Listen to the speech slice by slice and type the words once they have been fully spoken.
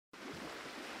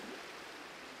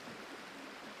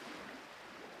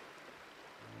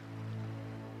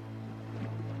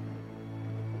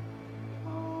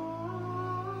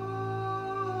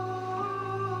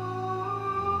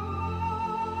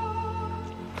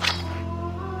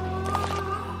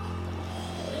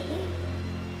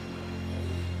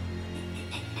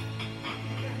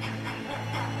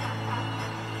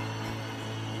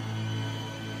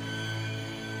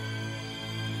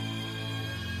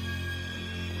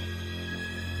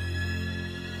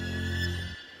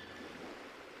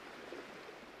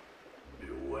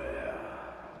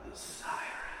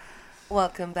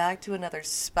Welcome back to another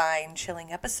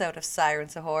spine-chilling episode of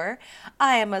Sirens of Horror.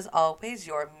 I am, as always,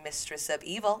 your mistress of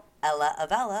evil, Ella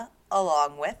Avella,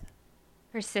 along with...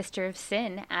 her sister of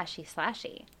sin, Ashy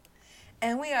Slashy.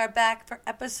 And we are back for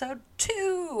episode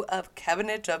 2 of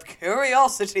Cabinet of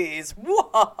Curiosities.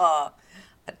 Wah!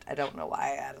 I don't know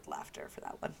why I added laughter for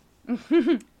that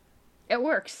one. It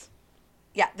works.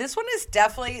 Yeah, this one is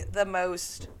definitely the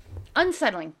most...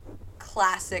 unsettling.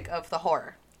 classic of the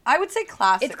horror. I would say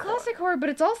classic It's classic horror, but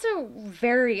it's also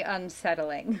very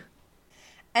unsettling.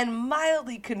 And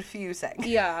mildly confusing.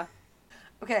 Yeah.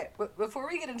 Okay, before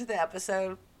we get into the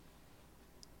episode,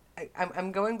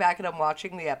 I'm going back and I'm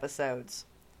watching the episodes.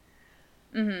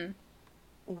 Mm-hmm.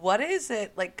 What is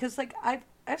it, like, because, like,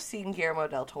 I've seen Guillermo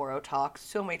del Toro talk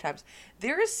so many times.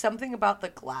 There is something about the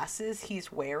glasses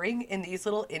he's wearing in these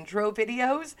little intro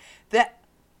videos that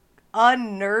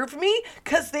unnerve me,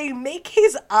 because they make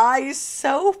his eyes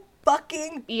so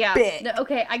fucking big. No,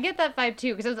 okay, I get that vibe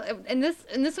too, because in this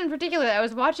one in particular, I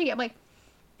was watching it, I'm like,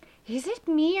 is it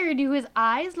me, or do his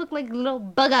eyes look like little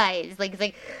bug eyes? Like, it's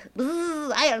like,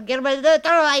 I don't get my little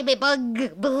eye, my bug.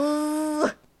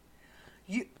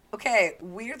 Okay,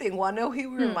 weird thing. Want to know who he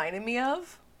reminded me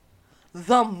of?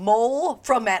 The mole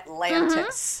from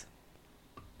Atlantis.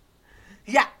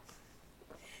 Yeah.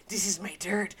 This is my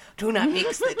dirt. Do not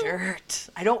mix the dirt.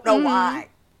 I don't know why.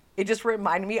 It just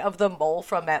reminded me of the mole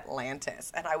from Atlantis.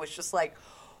 And I was just like,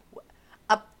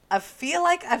 I feel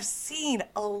like I've seen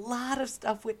a lot of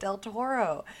stuff with Del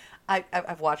Toro.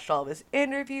 I've watched all of his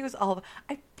interviews. I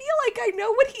feel like I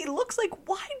know what he looks like.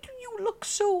 Why do you look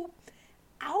so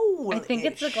owlish? I think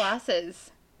it's the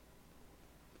glasses.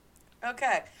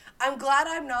 Okay. I'm glad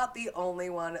I'm not the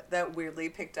only one that weirdly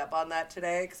picked up on that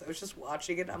today, because I was just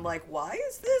watching it and I'm like, why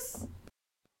is this?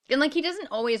 And, like, he doesn't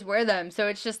always wear them, so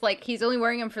it's just, like, he's only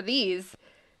wearing them for these,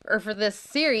 or for this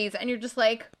series, and you're just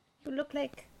like, you look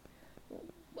like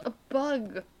a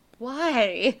bug.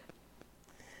 Why?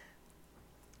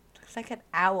 Looks like an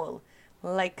owl.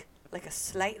 Like a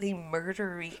slightly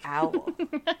murdery owl.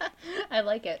 I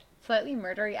like it. Slightly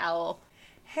murdery owl.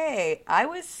 Hey, I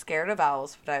was scared of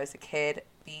owls when I was a kid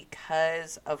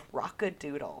because of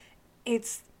Rock-a-Doodle.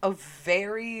 It's a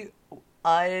very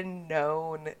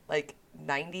unknown, like,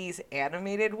 90s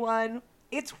animated one.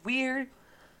 It's weird.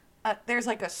 There's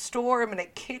like a storm and a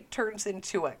kid turns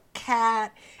into a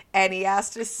cat and he has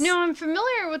to... No, I'm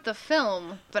familiar with the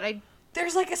film, but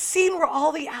There's like a scene where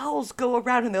all the owls go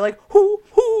around and they're like, hoo,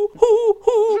 hoo, hoo,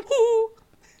 hoo, hoo.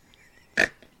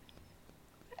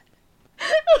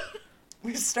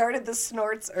 We started the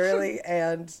snorts early,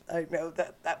 and I know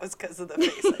that was because of the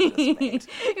face I just made.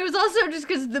 It was also just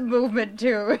because of the movement,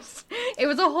 too. It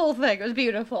was a whole thing. It was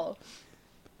beautiful.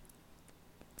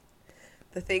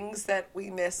 The things that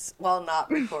we miss while not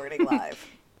recording live.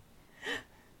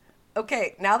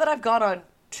 Okay, now that I've gone on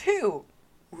 2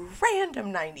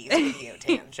 random 90s video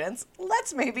tangents,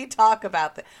 let's maybe talk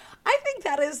about that. I think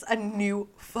that is a new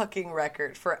fucking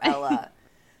record for Ella.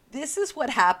 This is what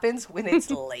happens when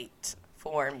it's late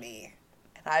for me.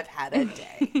 And I've had a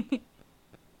day.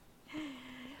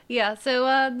 Yeah,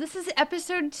 so this is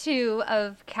episode 2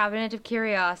 of Cabinet of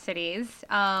Curiosities.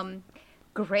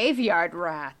 Graveyard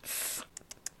Rats.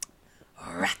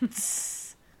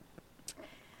 Rats.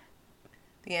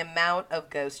 The amount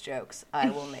of ghost jokes I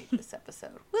will make this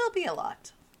episode will be a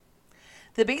lot.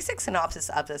 The basic synopsis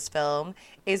of this film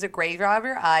is a grave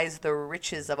robber eyes the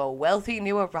riches of a wealthy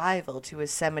new arrival to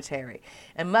his cemetery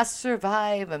and must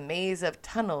survive a maze of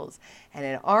tunnels and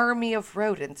an army of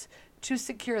rodents to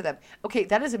secure them. Okay,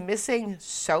 that is missing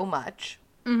so much.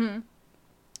 Mm-hmm.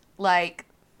 Like,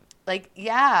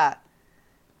 yeah,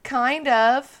 kind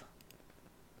of,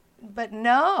 but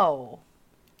no.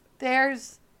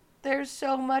 There's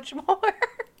so much more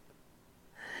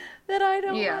that I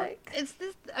don't like. It's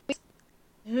this...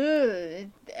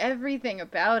 everything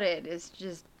about it is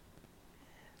just...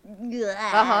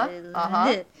 Mm-hmm.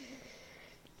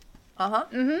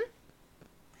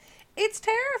 It's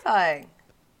terrifying.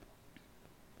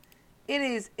 It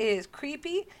is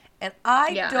creepy, and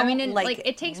I don't like it.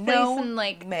 It takes place in,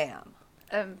 like... ma'am.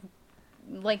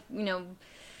 Like, you know,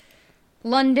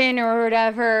 London or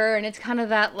whatever, and it's kind of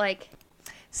that, like...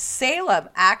 Salem.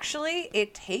 Actually,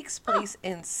 it takes place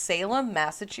in Salem,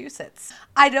 Massachusetts.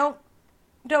 I don't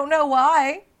know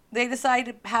why they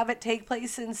decided to have it take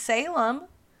place in Salem,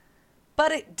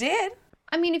 but it did.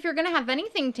 I mean, if you're going to have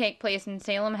anything take place in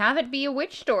Salem, have it be a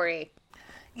witch story.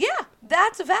 Yeah,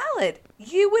 that's valid.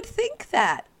 You would think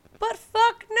that, but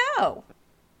fuck no.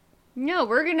 No,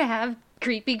 we're going to have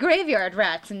creepy graveyard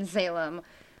rats in Salem.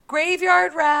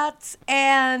 Graveyard rats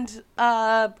and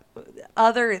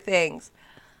other things.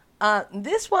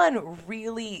 This one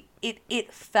really,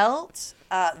 it felt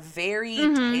very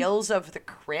Tales of the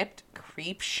Crypt,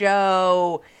 Creep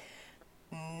Show,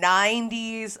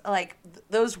 90s, like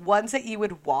those ones that you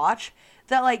would watch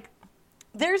that, like,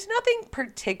 there's nothing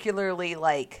particularly,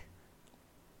 like,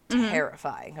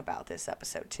 terrifying about this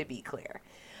episode, to be clear.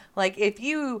 Like, if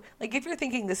you're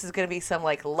thinking this is going to be some,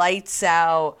 like, lights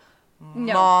out,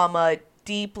 mama,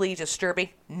 deeply disturbing,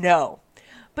 no.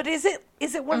 But is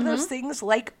it one of those things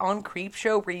like on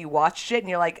Creepshow where you watched it and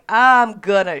you're like, I'm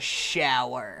gonna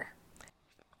shower?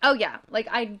 Oh yeah, like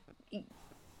I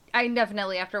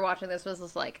definitely after watching this was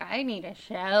just like, I need a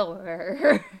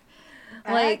shower.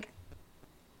 Like,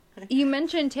 you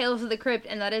mentioned Tales of the Crypt,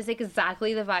 and that is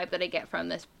exactly the vibe that I get from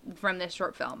this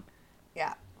short film.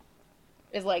 Yeah,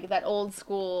 is like that old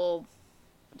school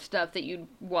stuff that you'd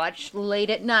watch late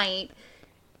at night,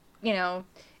 you know.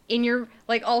 In your,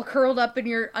 like, all curled up in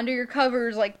your, under your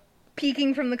covers, like,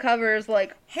 peeking from the covers,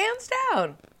 like... Hands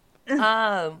down.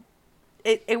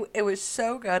 It was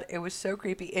so good. It was so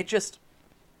creepy. It just...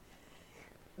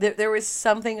 There was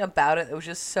something about it that was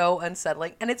just so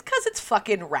unsettling. And it's because it's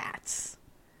fucking rats.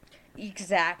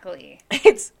 Exactly.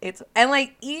 It's... And,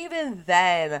 like, even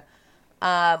then,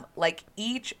 like,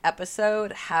 each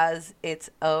episode has its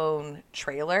own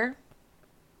trailer.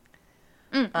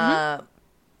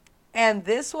 And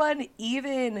this one,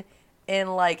 even in,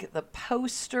 like, the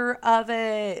poster of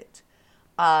it,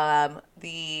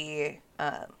 the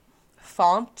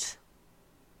font,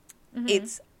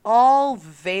 it's all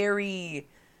very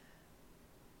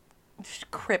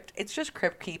crypt. It's just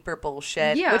Crypt Keeper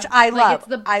bullshit, which I love.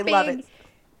 I love it.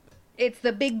 It's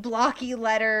the big blocky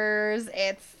letters.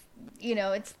 It's, you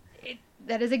know,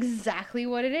 that is exactly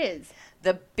what it is.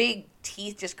 The big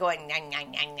teeth just going, nyah, nyah,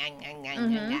 nyah, nyah, nyah,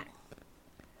 nyah, nyah.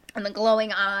 And the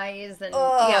glowing eyes, and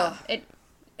yeah,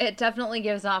 it definitely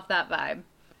gives off that vibe.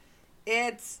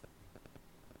 It's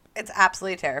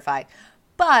absolutely terrifying,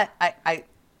 but I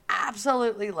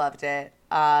absolutely loved it.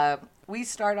 We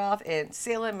start off in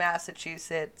Salem,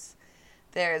 Massachusetts.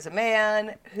 There's a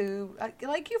man who,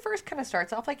 like, you first kind of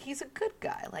starts off like he's a good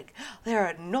guy, like, there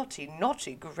are naughty,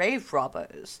 naughty grave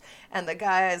robbers, and the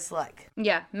guy is like,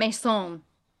 yeah, Mason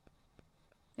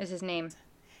is his name,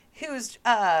 who's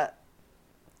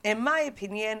in my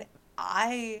opinion,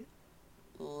 I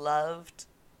loved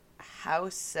how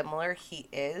similar he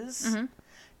is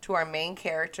to our main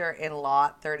character in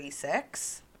Lot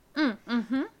 36.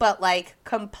 But, like,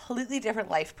 completely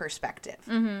different life perspective.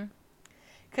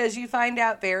 Because you find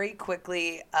out very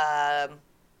quickly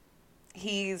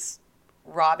he's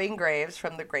robbing graves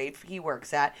from the grave he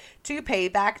works at to pay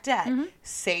back debt.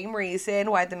 Same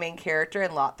reason why the main character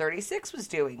in Lot 36 was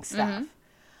doing stuff.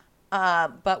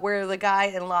 But where the guy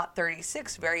in Lot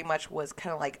 36 very much was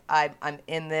kind of like, I'm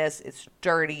in this, it's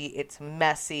dirty, it's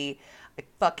messy, I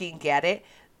fucking get it.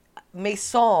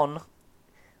 Mason,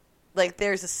 like,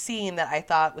 there's a scene that I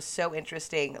thought was so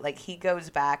interesting. Like, he goes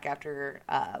back after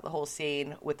the whole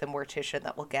scene with the mortician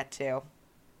that we'll get to.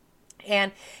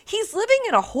 And he's living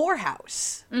in a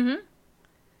whorehouse.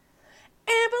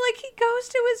 But, like, he goes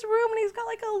to his room and he's got,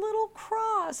 like, a little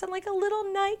cross and, like, a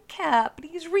little nightcap. And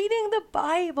he's reading the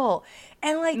Bible.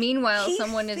 And, like, meanwhile,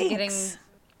 someone is getting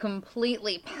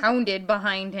completely pounded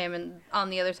behind him and on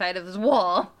the other side of his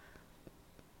wall.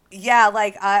 Yeah,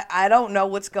 like, I don't know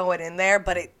what's going in there,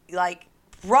 but it, like,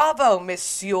 bravo,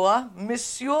 Monsieur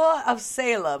of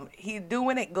Salem. He's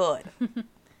doing it good.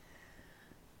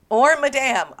 Or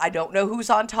Madame. I don't know who's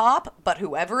on top, but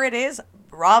whoever it is,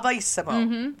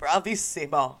 bravissimo.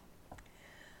 Bravissimo.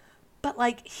 But,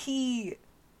 like, he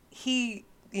the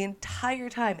entire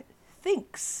time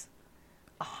thinks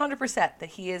 100% that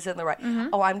he is in the right.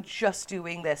 Oh, I'm just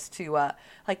doing this to,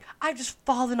 like, I've just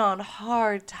fallen on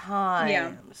hard times.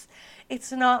 Yeah.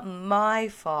 It's not my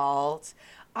fault.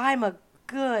 I'm a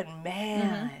good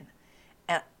man.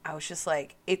 And I was just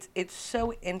like, it's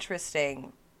so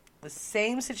interesting. The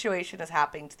same situation is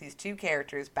happening to these two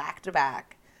characters back to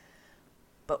back.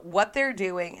 But what they're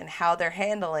doing and how they're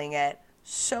handling it,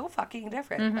 so fucking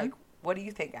different. Like, what do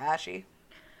you think, Ashy?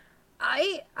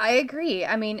 I agree.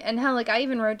 I mean, and how, like, I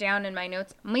even wrote down in my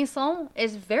notes, Mason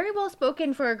is very well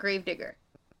spoken for a gravedigger.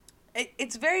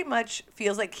 It's very much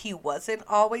feels like he wasn't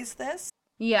always this.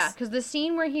 Yeah, because the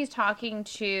scene where he's talking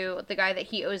to the guy that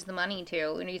he owes the money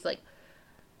to, and he's like,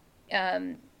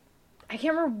 I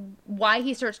can't remember why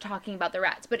he starts talking about the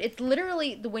rats, but it's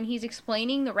literally, when he's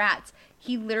explaining the rats,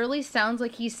 he literally sounds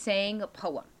like he's saying a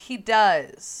poem. He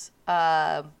does.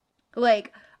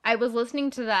 Like, I was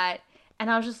listening to that, and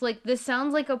I was just like, this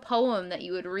sounds like a poem that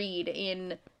you would read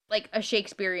in, like, a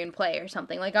Shakespearean play or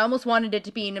something. Like, I almost wanted it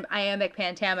to be an iambic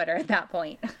pentameter at that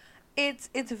point. It's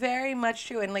very much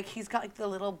true, and like he's got like the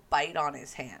little bite on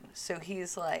his hand, so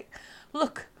he's like,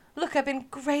 look, I've been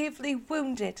gravely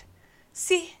wounded.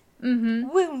 See,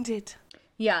 wounded.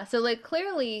 Yeah, so like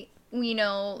clearly we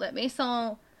know that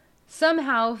Maison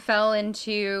somehow fell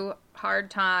into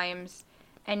hard times,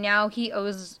 and now he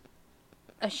owes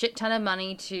a shit ton of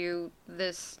money to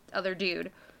this other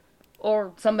dude,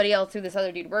 or somebody else who this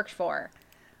other dude works for.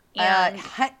 And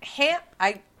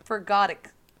I forgot it.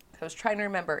 I was trying to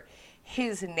remember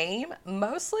his name,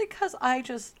 mostly because I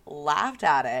just laughed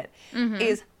at it.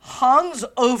 Is Hans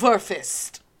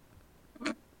Overfist.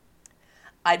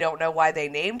 I don't know why they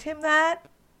named him that,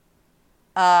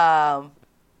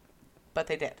 but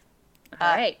they did.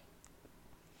 all right.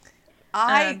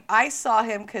 I saw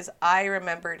him because I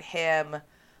remembered him.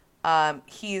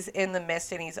 He's in The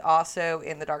Mist, and he's also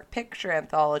in the Dark Picture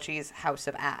anthologies House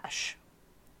of Ash.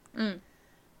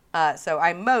 So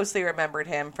I mostly remembered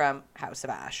him from House of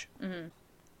Ash. Oh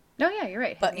yeah, you're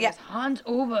right. But His name yeah. is Hans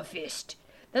Overfist.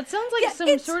 That sounds like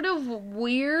some sort of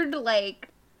weird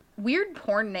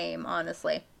porn name,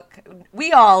 honestly.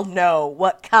 We all know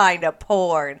what kind of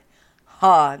porn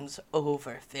Hans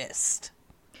Overfist.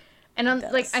 And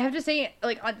does. like, I have to say,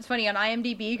 like, it's funny on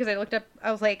IMDb because I looked up.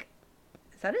 I was like,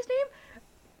 "Is that his name?"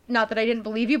 Not that I didn't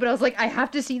believe you, but I was like, I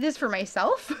have to see this for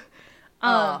myself.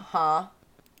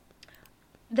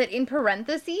 That in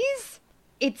parentheses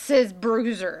it says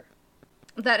Bruiser.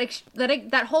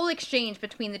 That whole exchange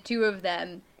between the two of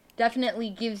them definitely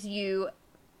gives you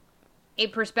a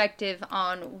perspective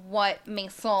on what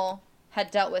Maison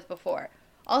had dealt with before.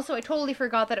 Also, I totally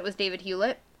forgot that it was David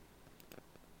Hewlett.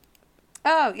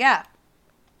 Oh, yeah.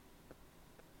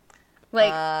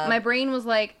 Like, my brain was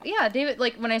like, yeah, David,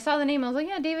 like, when I saw the name, I was like,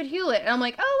 yeah, David Hewlett. And I'm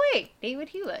like, oh, wait, David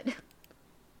Hewlett.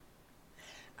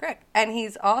 Correct. And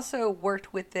he's also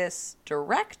worked with this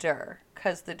director,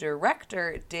 because the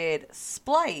director did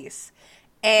Splice.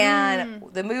 And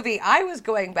the movie I was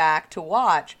going back to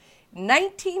watch,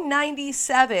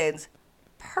 1997's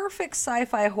perfect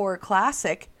sci-fi horror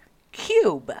classic,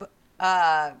 Cube.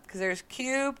 Because there's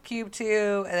Cube, Cube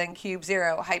 2, and then Cube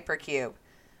 0, Hypercube.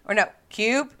 Or no,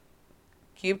 Cube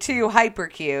 2,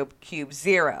 Hypercube, Cube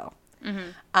 0.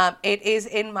 It is,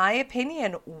 in my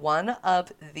opinion, one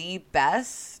of the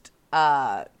best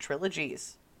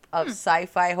trilogies of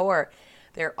sci-fi horror.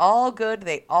 They're all good.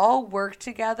 They all work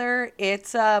together.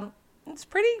 It's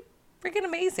pretty freaking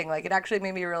amazing. Like, it actually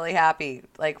made me really happy.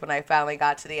 Like, when I finally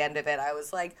got to the end of it, I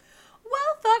was like,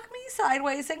 well, fuck me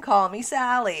sideways and call me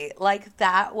Sally. Like,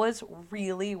 that was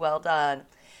really well done.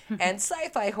 And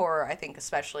sci-fi horror, I think,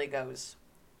 especially goes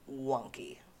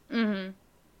wonky. I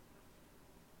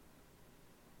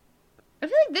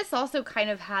feel like this also kind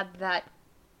of had that,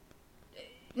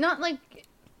 not like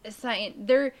science,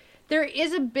 there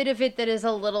is a bit of it that is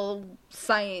a little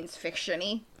science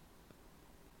fiction-y.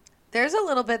 There's a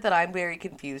little bit that I'm very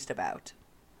confused about.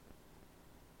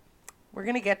 We're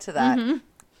going to get to that.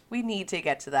 We need to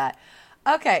get to that.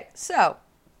 Okay, so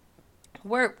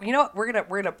we're going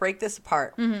to break this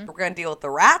apart. We're going to deal with the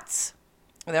rats,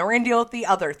 and then we're going to deal with the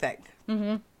other thing.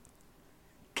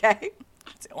 Okay?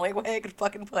 It's the only way I could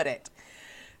fucking put it.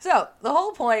 So, the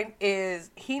whole point is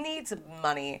he needs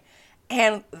money,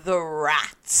 and the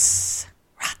rats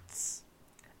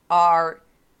are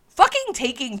fucking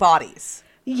taking bodies.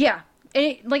 Yeah.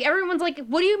 And like, everyone's like,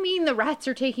 what do you mean the rats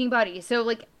are taking bodies? So,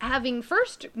 like,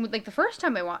 the first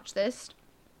time I watched this,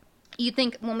 you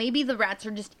think, well, maybe the rats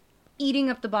are just eating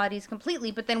up the bodies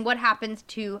completely, but then what happens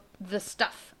to the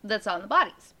stuff that's on the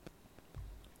bodies?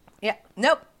 Yeah.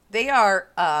 Nope. They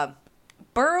are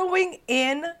burrowing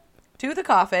in to the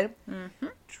coffin,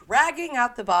 dragging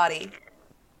out the body.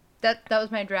 That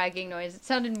was my dragging noise. It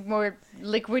sounded more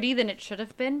liquidy than it should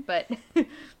have been, but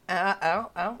I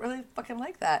don't really fucking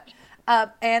like that.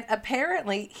 And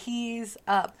apparently he's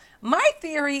my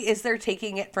theory is they're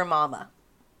taking it for Mama.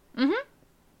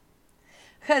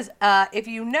 Because if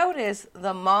you notice,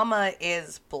 the Mama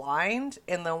is blind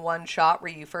in the one shot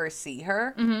where you first see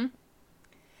her.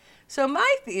 So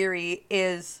my theory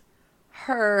is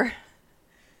her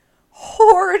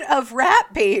horde of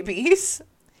rat babies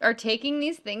are taking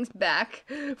these things back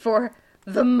for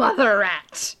the mother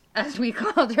rat, as we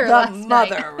called her the last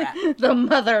mother night. rat. The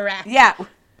mother rat. Yeah.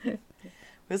 It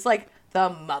was like the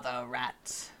mother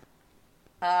rat.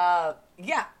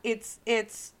 Yeah, it's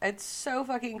so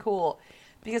fucking cool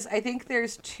because I think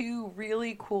there's two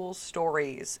really cool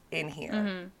stories in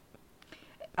here.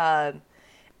 And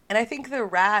I think the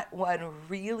rat one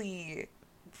really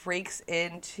breaks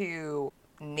into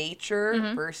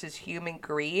nature versus human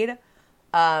greed.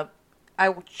 I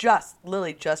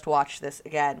just watched this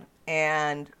again,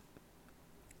 and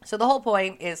So the whole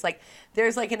point is, like,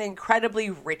 there's, like, an incredibly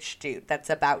rich dude that's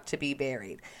about to be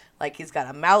buried. Like, he's got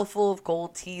a mouthful of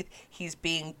gold teeth. He's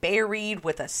being buried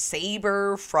with a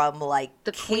saber from, like,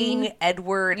 The King Queen?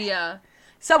 Edward. Yeah.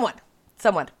 Someone.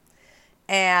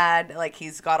 And, like,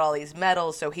 he's got all these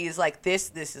medals. So he's like,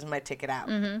 this is my ticket out.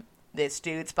 Mm-hmm. This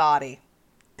dude's body.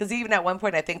 Because even at one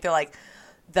point, I think they're like,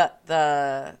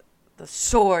 the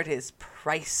sword is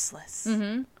priceless.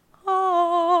 Mm-hmm.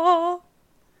 Oh.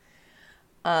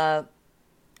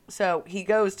 So he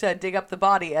goes to dig up the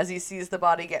body as he sees the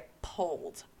body get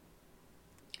pulled.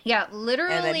 Yeah, And then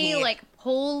literally, he- like,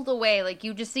 pulled away. Like,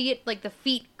 you just see it, like, the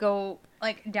feet go,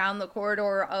 like, down the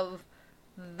corridor of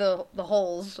the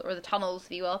holes, or the tunnels,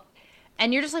 if you will.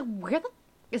 And you're just like, where the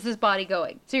is this body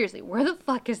going? Seriously, where the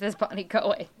fuck is this body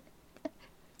going?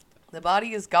 The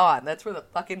body is gone. That's where the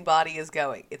fucking body is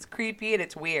going. It's creepy and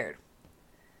it's weird.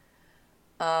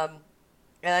 And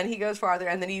then he goes farther,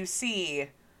 and then you see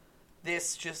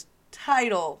this just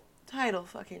tidal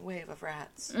fucking wave of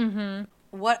rats. Mm-hmm.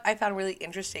 What I found really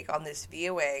interesting on this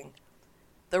viewing,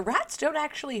 the rats don't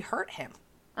actually hurt him.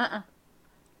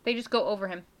 They just go over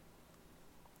him.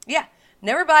 Yeah,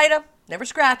 never bite him, never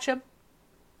scratch him.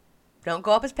 Don't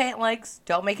go up his pant legs.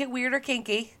 Don't make it weird or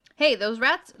kinky. Hey, those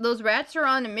rats are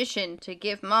on a mission to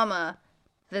give Mama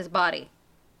this body.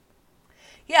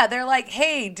 Yeah, they're like,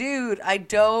 hey, dude, I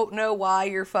don't know why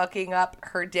you're fucking up.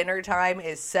 Her dinner time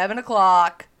is 7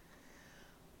 o'clock.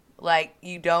 Like,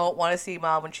 you don't want to see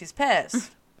Mom when she's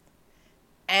pissed.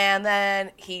 And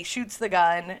then he shoots the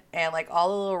gun, and, like, all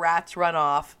the little rats run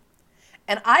off.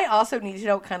 And I also need to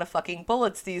know what kind of fucking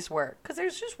bullets these were. Because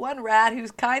there's just one rat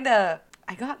who's kind of,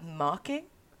 I got mocking.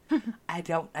 I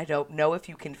don't know if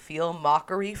you can feel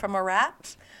mockery from a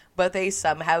rat, but they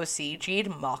somehow CG'd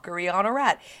mockery on a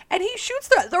rat. And he shoots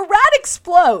the rat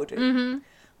explode. Mm-hmm.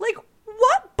 Like,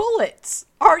 what bullets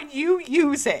are you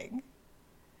using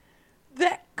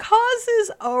that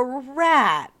causes a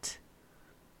rat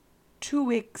to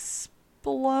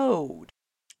explode?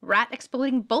 Rat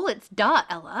exploding bullets, duh,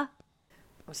 Ella.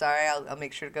 I'm sorry, I'll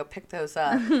make sure to go pick those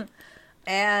up.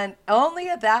 And only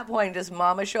at that point does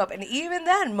Mama show up. And even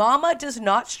then, Mama does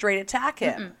not straight attack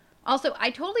him. Also, I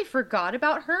totally forgot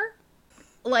about her.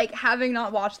 Like, having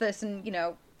not watched this and,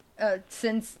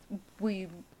 since we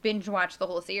binge watched the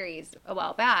whole series a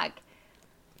while back.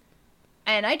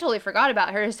 And I totally forgot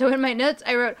about her, so in my notes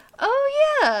I wrote,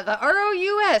 oh yeah, the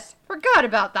ROUS. Forgot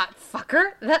about that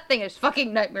fucker. That thing is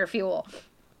fucking nightmare fuel.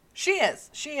 She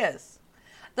is.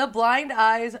 The blind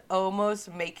eyes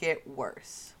almost make it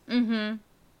worse. Mm-hmm.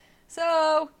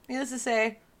 So, needless to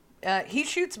say, he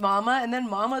shoots Mama, and then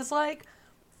Mama's like,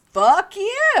 fuck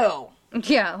you!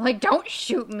 Yeah, like, don't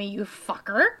shoot me, you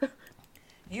fucker.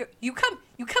 You come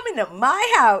into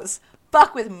my house,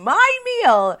 fuck with my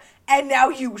meal, and now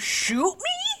you shoot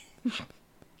me?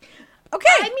 Okay,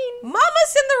 I mean,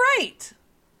 Mama's in the right.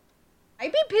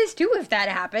 I'd be pissed too if that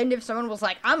happened. If someone was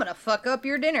like, I'm gonna fuck up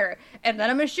your dinner, and then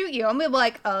I'm gonna shoot you. I'm gonna be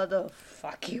like, the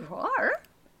fuck you are?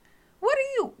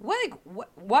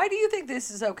 Why do you think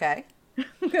this is okay?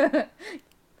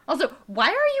 Also, why are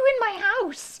you in my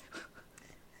house?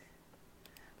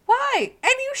 Why?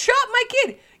 And you shot my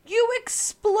kid. You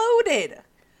exploded.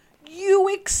 You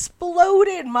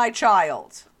exploded my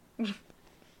child.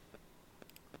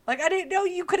 Like, I didn't know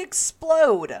you could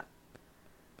explode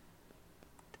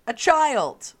a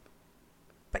child.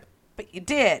 But you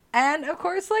did. And, of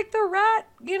course, like, the rat,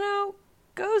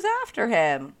 goes after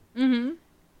him. Mm-hmm.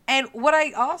 And what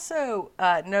I also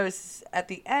noticed at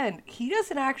the end, he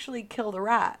doesn't actually kill the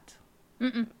rat.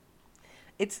 Mm-mm.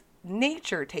 It's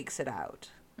nature takes it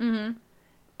out. Mm-hmm.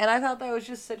 And I thought that was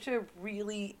just such a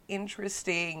really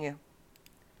interesting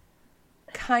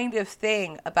kind of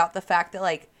thing about the fact that,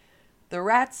 like, the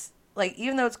rats, like,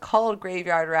 even though it's called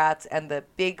graveyard rats and the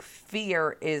big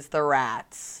fear is the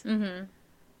rats, Mm-hmm.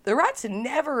 the rats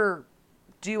never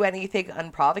do anything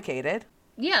unprovocated.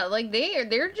 Yeah, like,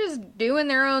 they're just doing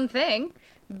their own thing.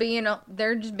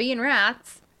 They're just being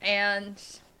rats. And,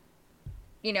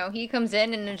 he comes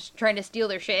in and is trying to steal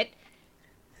their shit.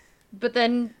 But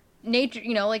then nature,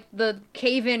 like, the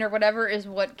cave-in or whatever is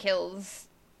what kills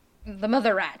the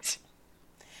mother rat.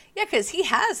 Yeah, because he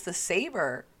has the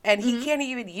saber, and he can't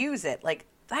even use it. Like,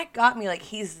 that got me, like,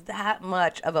 he's that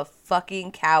much of a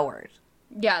fucking coward.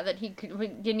 Yeah, that he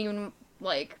didn't even,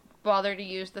 like, bother to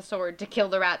use the sword to kill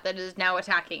the rat that is now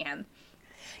attacking him.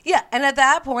 Yeah, and at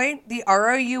that point, the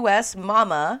ROUS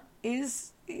Mama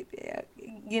is,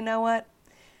 you know what?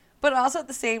 But also at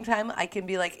the same time, I can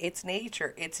be like, it's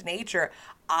nature. It's nature.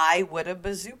 I would have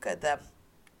bazookaed them.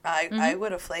 I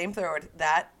would have flamethrowered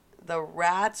that. The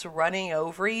rats running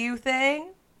over you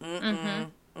thing?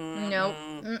 Nope.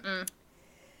 Mm-mm.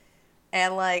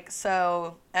 And, like,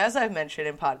 so, as I've mentioned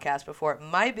in podcasts before,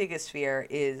 my biggest fear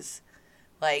is,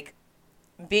 like,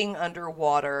 being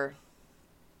underwater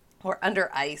or under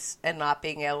ice and not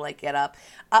being able to, like, get up.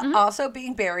 Also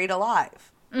being buried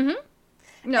alive. No,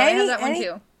 I have that one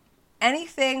too.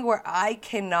 Anything where I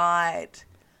cannot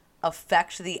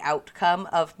affect the outcome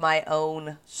of my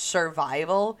own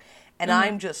survival and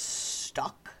I'm just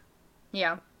stuck.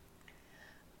 Yeah.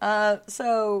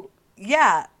 So,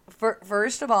 yeah.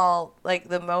 First of all, like,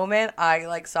 the moment I,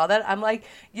 like, saw that, I'm like,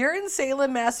 you're in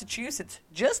Salem, Massachusetts.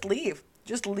 Just leave.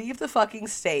 Just leave the fucking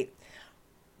state.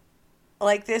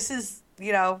 Like, this is,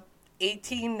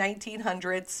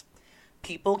 1900s.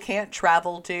 People can't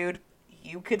travel, dude.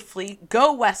 You could flee.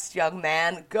 Go west, young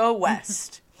man. Go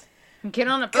west. Get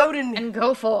on a boat and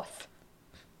go forth.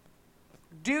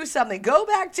 Do something. Go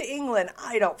back to England.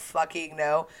 I don't fucking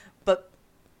know. But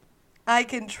I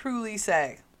can truly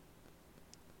say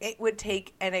it would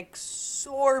take an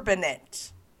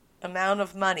exorbitant amount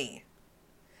of money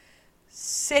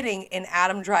sitting in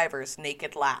Adam Driver's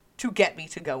naked lap to get me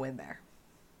to go in there.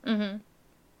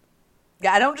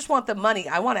 Yeah, I don't just want the money.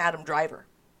 I want Adam Driver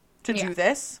to do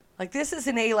this. Like, this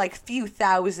isn't a, like, few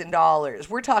 $1,000s.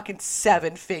 We're talking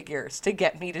 7 figures to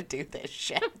get me to do this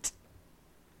shit.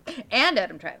 And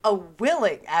Adam Driver. A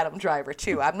willing Adam Driver,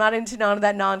 too. I'm not into none of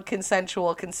that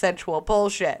non-consensual, consensual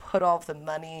bullshit. Put all the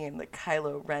money in the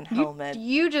Kylo Ren helmet.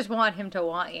 You just want him to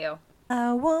want you.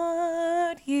 I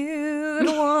want you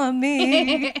to want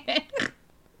me.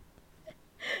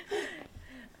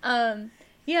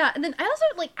 Yeah, and then I also,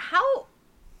 like, how...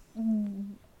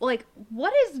 Like,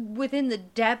 what is within the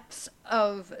depths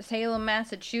of Salem,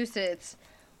 Massachusetts,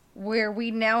 where we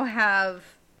now have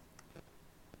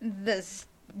this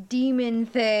demon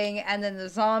thing and then the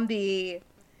zombie?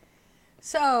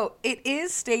 So, it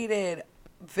is stated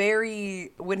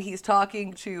when he's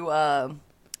talking to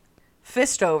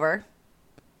Fistover,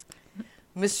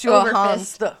 Monsieur Overfist.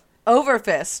 Hans the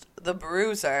Overfist, the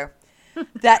Bruiser,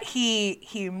 that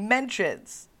he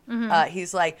mentions.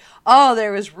 He's like, oh,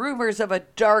 there was rumors of a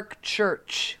dark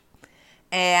church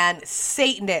and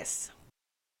Satanists.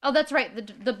 Oh, that's right,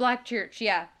 the Black Church,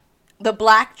 yeah. The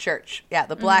Black Church. Yeah,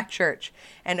 the Black Church.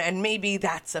 And maybe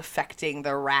that's affecting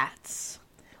the rats.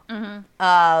 And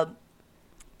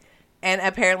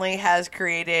apparently has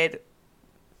created,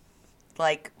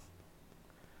 like,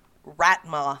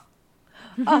 Ratma.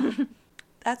 Oh,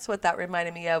 that's what that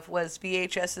reminded me of, was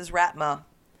VHS's Ratma.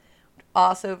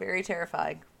 Also very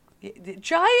terrifying.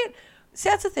 Giant. See,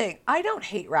 that's the thing. I don't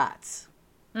hate rats.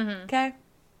 Okay?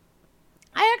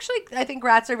 I think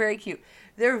rats are very cute.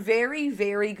 They're very,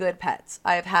 very good pets.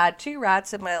 I've had 2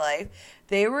 rats in my life.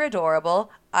 They were adorable.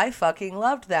 I fucking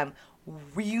loved them.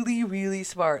 Really, really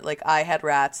smart. Like, I had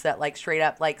rats that, like, straight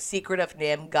up, like, Secret of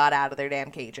Nim got out of their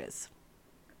damn cages.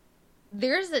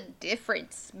 There's a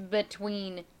difference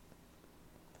between,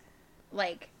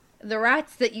 like, the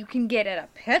rats that you can get at a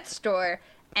pet store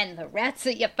and the rats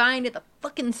that you find at the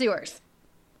fucking sewers.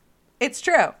 It's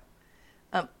true.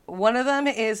 One of them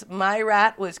is my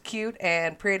rat was cute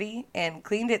and pretty and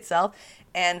cleaned itself,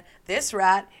 and this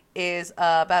rat is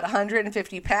about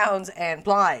 150 pounds and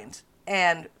blind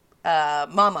and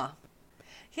mama.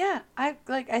 Yeah, I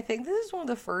think this is one of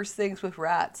the first things with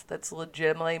rats that's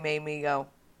legitimately made me go,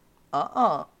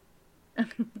 Because,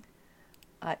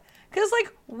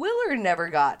 like, Willard never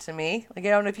got to me. Like,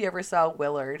 I don't know if you ever saw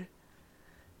Willard.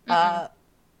 I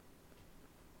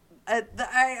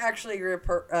actually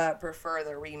prefer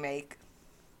the remake.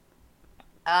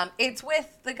 It's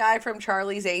with the guy from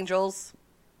Charlie's Angels.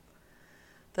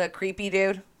 The creepy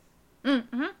dude. But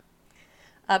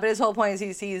his whole point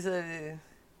is he's a,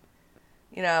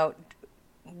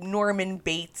 Norman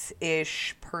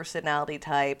Bates-ish personality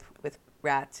type with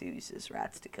rats who uses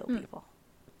rats to kill people.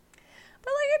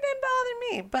 But, like, it didn't bother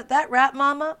me. But that rat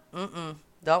mama,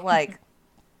 don't like.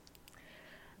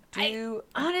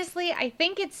 Honestly, I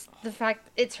think it's the fact,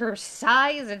 it's her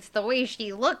size, it's the way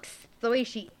she looks, the way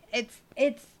it's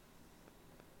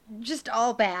just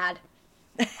all bad.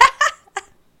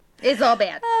 It's all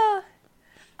bad.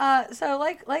 So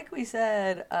like we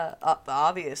said,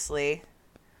 obviously,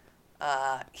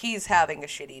 he's having a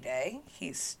shitty day.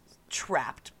 He's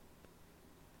trapped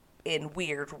in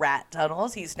weird rat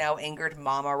tunnels. He's now angered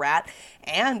Mama Rat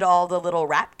and all the little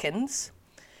ratkins.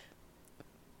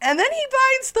 And then he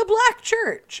finds the Black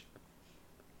Church.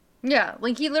 Yeah,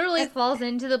 like, he literally falls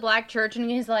into the Black Church and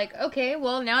he's like, okay,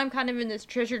 well, now I'm kind of in this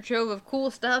treasure trove of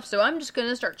cool stuff, so I'm just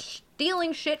gonna start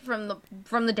stealing shit from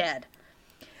the dead.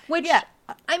 Which, yeah.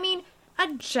 I mean,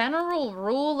 a general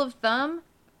rule of thumb,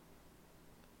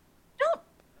 don't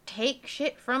take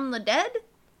shit from the dead.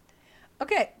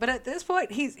 Okay, but at this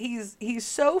point, he's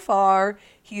so far.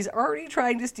 He's already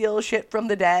trying to steal shit from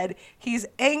the dead. He's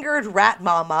angered Rat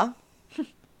Mama.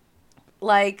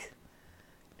 Like,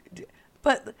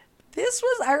 but this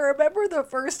was, I remember the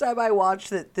first time I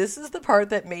watched it, this is the part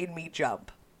that made me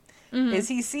jump. Mm-hmm. Is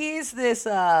he sees this,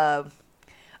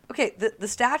 okay, the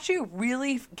statue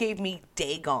really gave me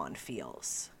Dagon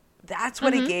feels. That's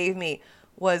what it gave me,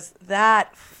 was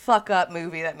that fuck up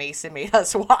movie that Mason made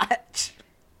us watch.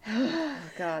 Oh,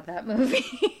 God, that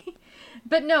movie.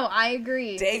 But no, I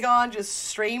agree. Dagon just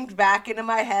streamed back into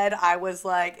my head. I was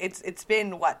like, it's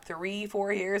been, what,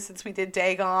 3-4 years since we did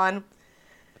Dagon?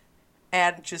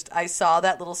 And just, I saw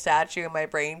that little statue in my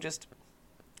brain. Just,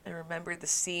 I remember the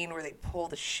scene where they pull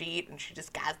the sheet and she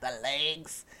just got the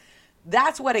legs.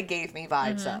 That's what it gave me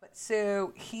vibes of.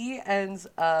 So he ends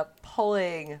up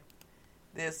pulling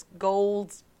this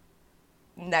gold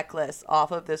necklace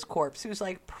off of this corpse who's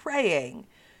like praying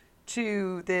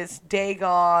to this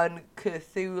Dagon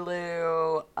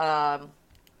Cthulhu.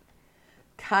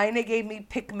 Kind of gave me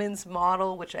Pikmin's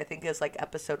model, which I think is like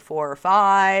episode 4 or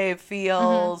 5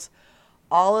 feels.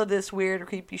 All of this weird,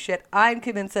 creepy shit. I'm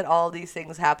convinced that all of these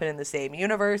things happen in the same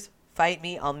universe. Fight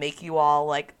me, I'll make you all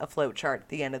like a flow chart at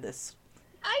the end of this.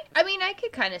 I mean, I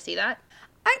could kind of see that.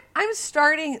 I'm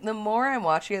starting, the more I'm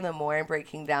watching and the more I'm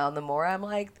breaking down, the more I'm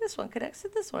like, this one connects to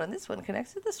this one, and this one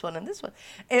connects to this one, and this one.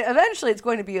 And eventually it's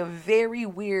going to be a very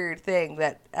weird thing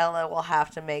that Ella will have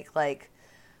to make, like,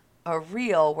 a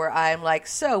reel where I'm like,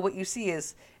 so what you see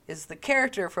is the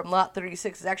character from Lot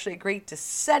 36 is actually a great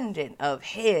descendant of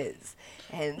his.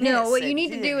 And no, what you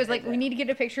need to do is, like, we need to get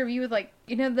a picture of you with, like,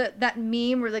 you know, that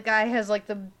meme where the guy has, like,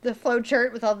 the flow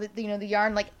chart with all the, you know, the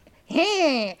yarn, like,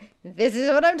 hey, this is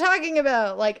what I'm talking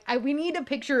about. Like, we need a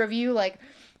picture of you, like,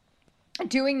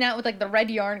 doing that with, like, the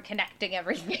red yarn connecting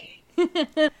everything.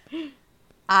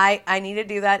 I need to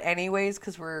do that anyways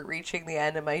because we're reaching the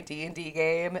end of my D&D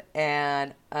game,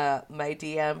 and my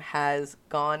DM has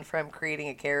gone from creating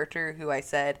a character who I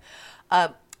said,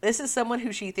 this is someone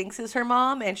who she thinks is her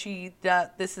mom, and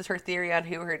this is her theory on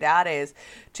who her dad is,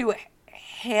 to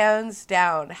hands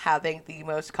down having the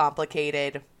most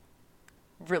complicated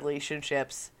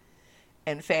relationships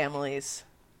and families.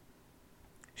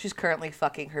 She's currently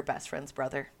fucking her best friend's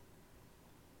brother,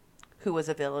 who was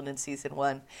a villain in season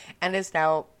 1 and is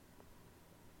now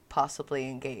possibly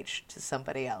engaged to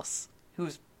somebody else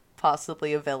who's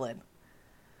possibly a villain,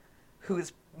 who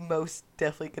is most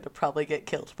definitely going to probably get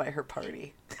killed by her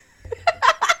party.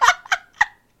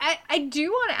 I do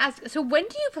want to ask, so when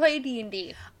do you play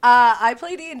D&D? I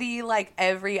play D&D like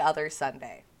every other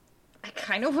Sunday. I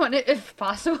kind of want to, if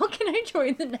possible, can I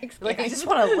join the next game? Like, I just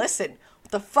want to listen.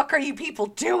 What the fuck are you people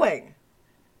doing?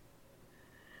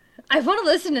 I want to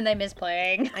listen and I miss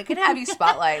playing. I could have you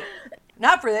spotlight.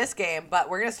 Not for this game, but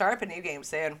we're going to start up a new game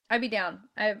soon. I'd be down.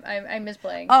 I miss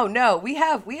playing. Oh, no. We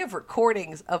have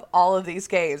recordings of all of these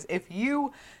games. If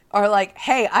you are like,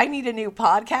 hey, I need a new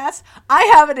podcast, I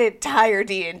have an entire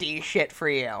D&D shit for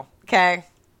you. Okay?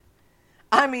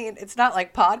 I mean, it's not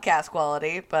like podcast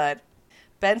quality, but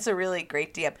Ben's a really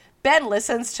great DM. Ben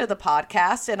listens to the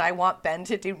podcast, and I want Ben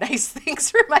to do nice things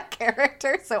for my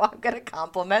character, so I'm going to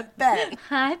compliment Ben.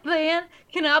 Hi, Ben.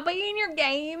 Can I be in your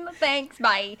game? Thanks,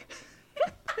 bye.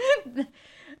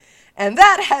 And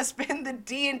that has been the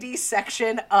D&D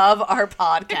section of our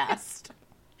podcast.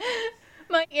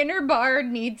 My inner bard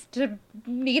needs to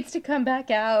come back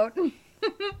out.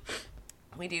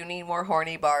 We do need more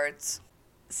horny bards.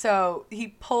 So he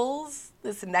pulls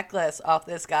this necklace off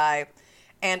this guy,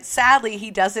 and sadly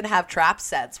he doesn't have trap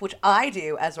sets, which I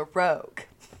do as a rogue.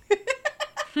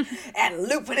 And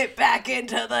looping it back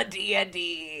into the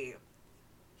D&D.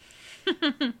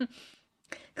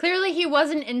 Clearly he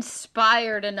wasn't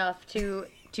inspired enough to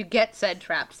get said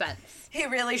trap sets. He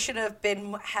really should have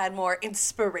had more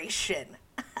inspiration.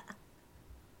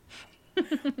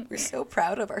 We're so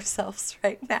proud of ourselves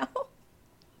right now.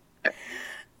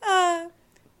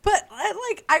 But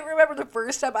I remember the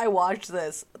first time I watched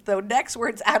this, the next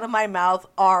words out of my mouth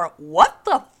are, what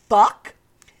the fuck?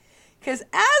 Because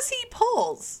as he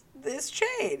pulls this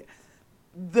chain,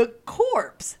 the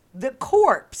corpse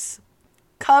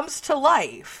comes to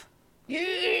life.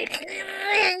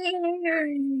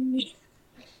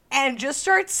 And just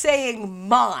starts saying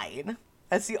mine.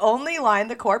 That's the only line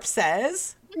the corpse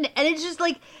says. And it's just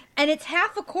like, and it's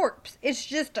half a corpse. It's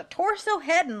just a torso,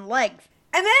 head, and legs.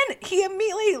 And then he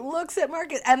immediately looks at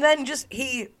Marcus, and then just,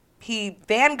 he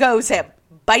Van Goghs him,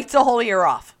 bites a whole ear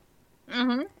off.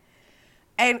 Mm-hmm.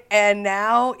 And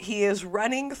now he is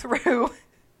running through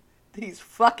these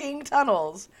fucking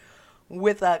tunnels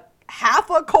with half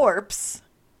a corpse,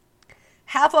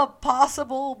 half a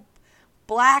possible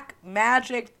black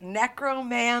magic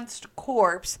necromanced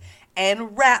corpse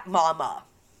and rat mama.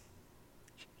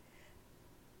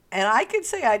 And I can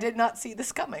say I did not see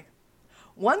this coming.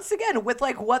 Once again, with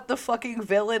like what the fucking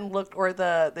villain looked, or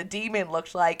the demon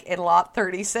looked like in Lot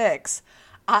 36,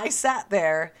 I sat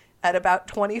there at about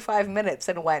 25 minutes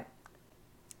and went,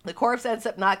 the corpse ends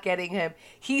up not getting him.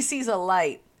 He sees a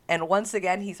light. And once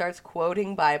again, he starts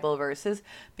quoting Bible verses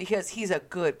because he's a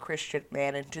good Christian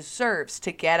man and deserves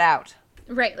to get out.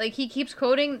 Right, like he's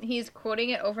quoting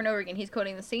it over and over again. He's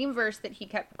quoting the same verse that he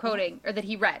kept quoting, or that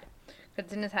he read.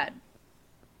 It's in his head.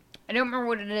 I don't remember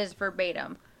what it is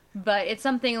verbatim, but it's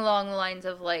something along the lines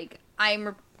of like,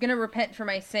 I'm gonna repent for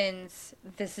my sins.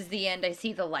 This is the end. I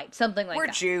see the light. Something like that.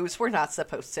 We're Jews. We're not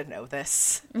supposed to know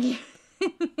this. We're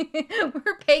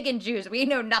pagan Jews. We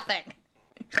know nothing.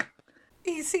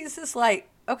 He sees this light.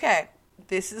 Okay,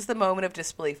 this is the moment of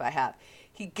disbelief I have.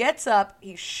 He gets up,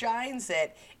 he shines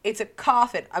it. It's a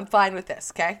coffin. I'm fine with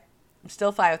this, okay? I'm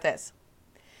still fine with this.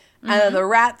 Mm-hmm. And then the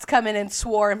rats come in and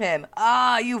swarm him.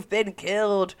 You've been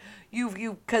killed.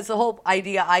 Because the whole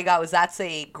idea I got was that's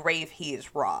a grave he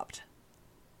is robbed.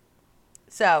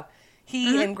 So,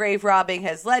 he in grave robbing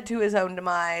has led to his own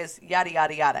demise, yada,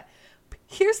 yada, yada. But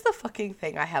here's the fucking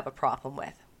thing I have a problem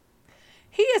with.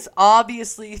 He is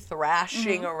obviously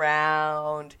thrashing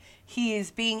around. He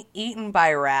is being eaten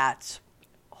by rats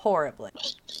horribly.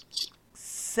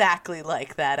 Exactly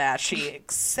like that, Ashy.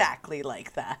 Exactly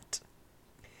like that.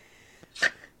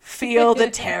 Feel the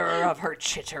terror of her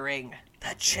chittering.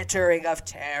 The chittering of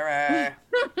terror.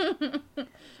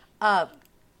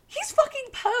 He's fucking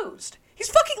posed. He's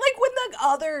fucking like when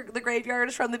the graveyard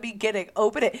is from the beginning.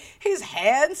 Open it. His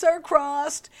hands are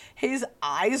crossed. His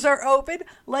eyes are open.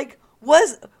 Like,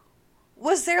 was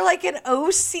there like an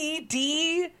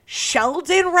OCD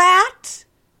Sheldon rat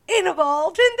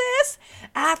involved in this?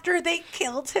 After they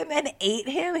killed him and ate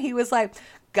him, he was like,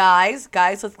 guys,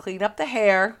 let's clean up the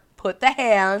hair, put the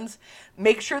hands,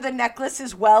 make sure the necklace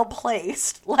is well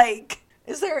placed. Like,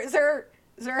 is there a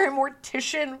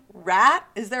mortician rat?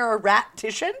 Is there a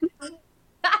rat-tician?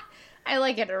 I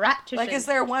like it, a rat-tician. Like, is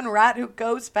there one rat who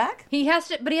goes back? He has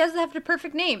to have the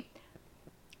perfect name.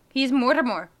 He's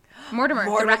Mortimer.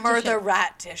 Mortimer the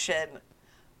rat-tician.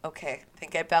 Okay, I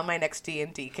think I found my next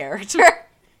D&D character.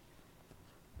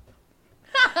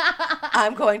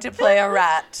 I'm going to play a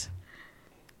rat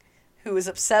who is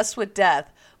obsessed with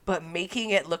death, but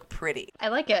making it look pretty. I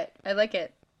like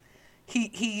it.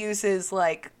 He uses,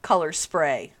 like, color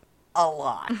spray a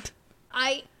lot.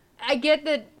 I get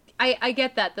that. I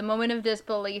get that, the moment of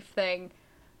disbelief thing.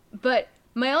 But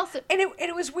And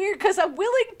it was weird because I'm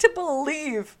willing to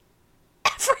believe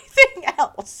everything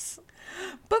else,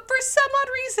 but for some odd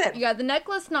reason. Yeah, the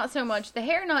necklace not so much, the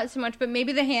hair not so much, but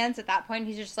maybe the hands at that point.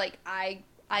 He's just like, I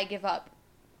give up.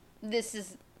 I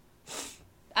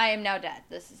am now dead.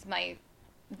 This is my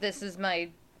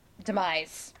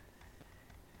demise.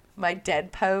 My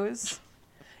dead pose.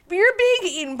 You're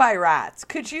being eaten by rats.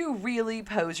 Could you really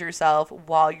pose yourself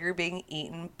while you're being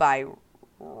eaten by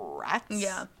rats?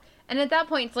 Yeah. And at that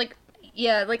point, it's like,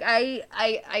 yeah, like I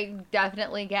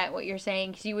definitely get what you're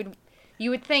saying, because you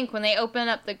would think when they open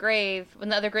up the grave, when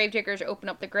the other grave diggers open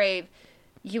up the grave,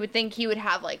 you would think he would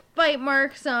have like bite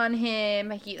marks on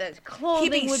him. His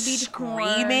clothing would be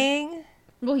screaming. Torn.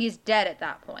 Well, he's dead at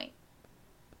that point.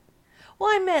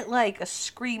 Well, I meant like a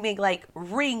screaming, like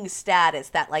ring status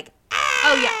that like.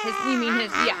 Oh yeah,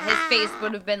 his face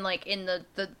would have been like in the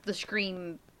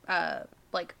scream,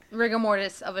 like rigor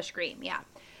mortis of a scream. Yeah.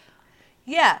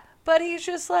 Yeah, but he's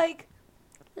just like,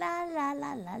 la la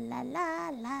la la la la la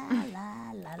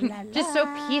la la. Just so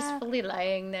peacefully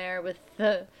lying there with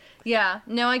the. Yeah,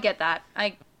 no, I get that.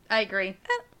 I agree.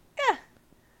 Yeah,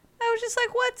 I was just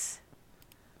like, what's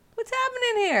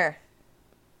happening here?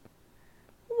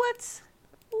 What's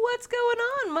going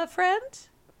on, my friend?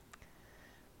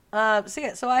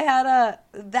 So I had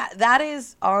that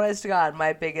is, honest to God,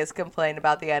 my biggest complaint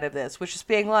about the end of this, which is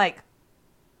being like,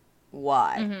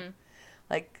 why? Mm-hmm.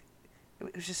 Like,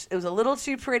 it was a little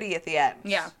too pretty at the end.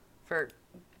 Yeah. For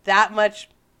that much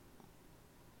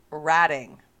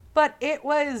ratting. But it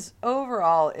was,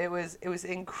 overall, it was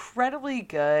incredibly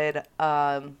good.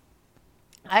 I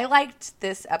liked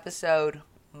this episode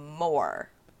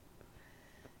more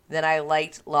than I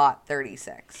liked Lot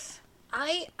 36.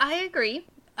 I agree.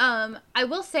 I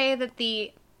will say that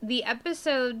the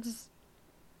episodes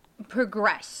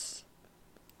progress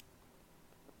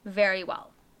very well.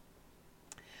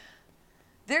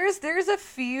 There's a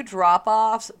few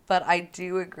drop-offs, but I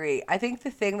do agree. I think the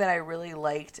thing that I really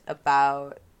liked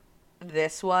about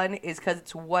this one is because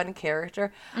it's one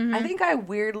character. I think I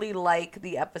weirdly like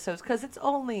the episodes because it's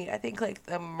only, I think, like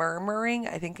the murmuring,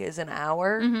 I think, is an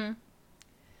hour.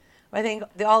 I think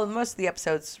most of the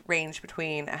episodes range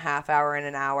between a half hour and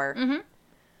an hour.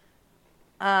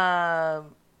 That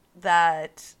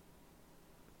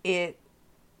it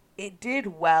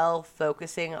did well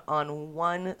focusing on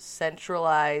one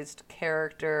centralized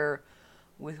character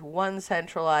with one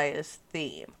centralized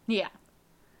theme. Yeah.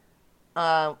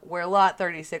 Where Lot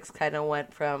 36 kind of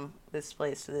went from this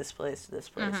place to this place to this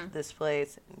place to this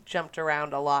place, and jumped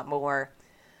around a lot more.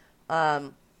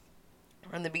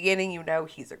 From the beginning, you know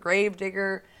he's a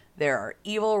gravedigger. There are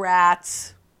evil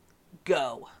rats.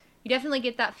 Go. You definitely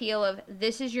get that feel of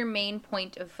this is your main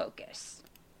point of focus.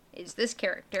 Is this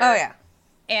character. Oh, yeah.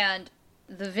 And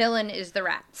the villain is the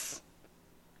rats.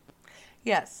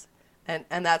 Yes. And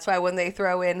that's why when they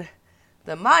throw in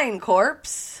the mine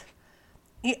corpse,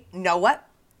 you know what?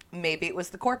 Maybe it was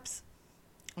the corpse.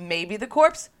 Maybe the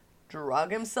corpse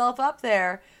drug himself up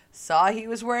there, saw he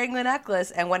was wearing the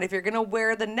necklace, and went, if you're going to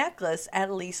wear the necklace,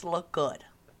 at least look good.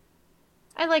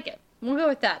 I like it. We'll go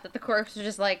with that. That the corpse is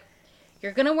just like,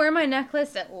 you're going to wear my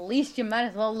necklace, at least you might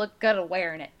as well look good at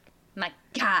wearing it. My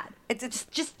God. It's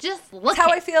just look. That's how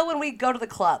I feel when we go to the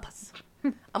clubs.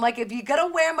 I'm like, if you're going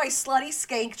to wear my slutty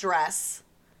skank dress,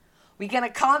 we going to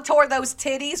contour those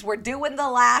titties, we're doing the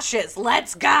lashes.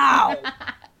 Let's go.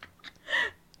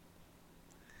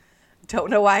 Don't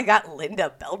know why I got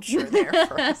Linda Belcher there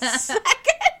for a second.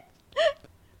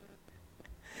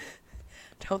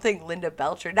 Don't think Linda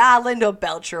Belcher. Linda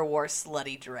Belcher wore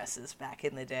slutty dresses back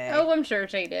in the day. Oh, I'm sure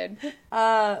she did.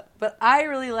 But I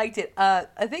really liked it. I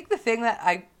think the thing that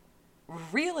I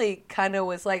really kind of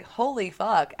was like, holy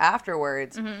fuck,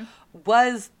 afterwards,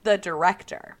 was the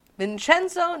director.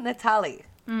 Vincenzo Natali.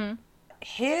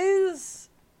 His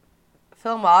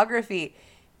filmography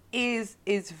is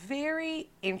very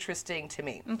interesting to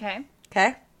me. Okay.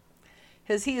 Okay?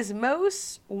 Because he is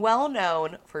most well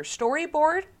known for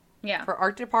storyboard, Yeah. for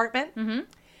art department,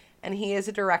 and he is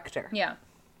a director. Yeah.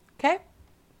 Okay?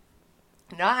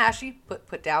 Now, Ashley,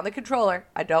 put down the controller.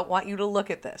 I don't want you to look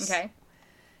at this. Okay.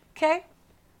 Okay?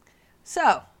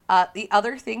 So, the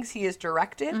other things he has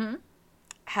directed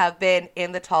have been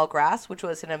In the Tall Grass, which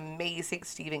was an amazing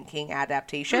Stephen King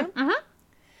adaptation.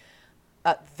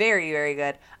 Very, very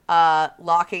good.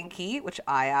 Lock and Key, which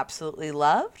I absolutely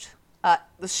loved.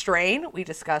 The Strain, we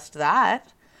discussed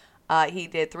that. He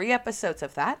did 3 episodes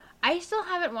of that. I still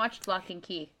haven't watched Lock and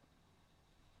Key.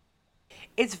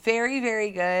 It's very,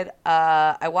 very good.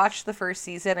 I watched the first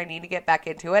season. I need to get back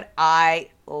into it.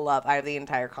 I have the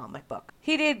entire comic book.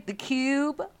 He did The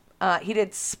Cube. He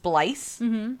did Splice.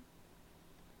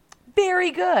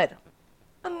 Very good.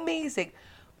 Amazing.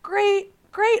 Great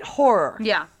horror.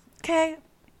 Yeah. Okay?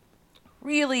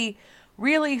 Really,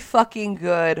 really fucking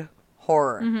good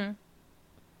horror.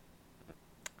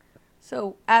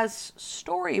 So, as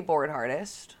storyboard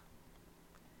artist,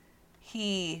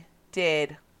 he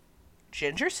did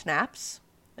Ginger Snaps.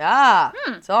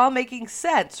 It's all making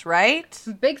sense, right?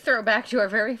 Big throwback to our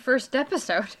very first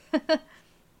episode.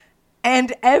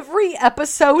 And every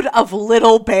episode of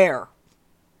Little Bear.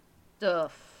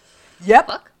 The Yep.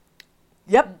 fuck?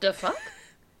 Yep. The fuck?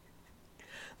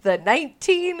 The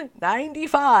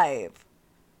 1995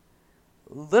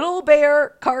 Little Bear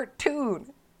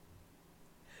cartoon.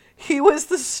 He was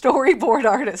the storyboard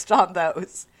artist on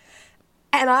those.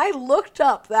 And I looked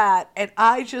up that and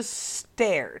I just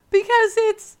stared. Because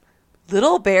it's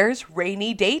Little Bear's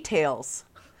Rainy Day Tales.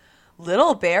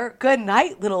 Little Bear, Good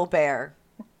Night, Little Bear.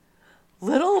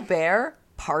 Little Bear,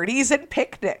 Parties and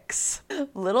Picnics.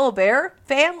 Little Bear,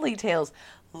 Family Tales.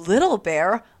 Little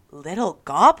Bear, Little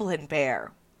Goblin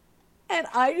Bear. And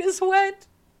I just went,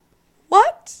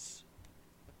 what?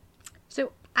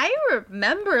 So, I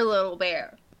remember Little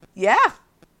Bear. Yeah.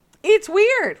 It's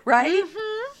weird, right?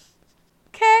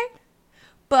 Okay.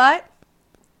 But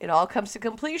it all comes to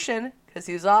completion because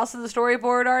he was also the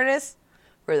storyboard artist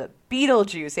for the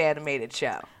Beetlejuice animated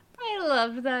show. I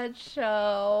love that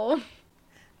show.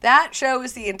 That show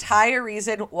is the entire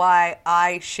reason why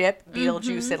I ship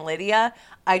Beetlejuice and Lydia.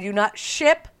 I do not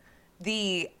ship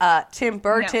the Tim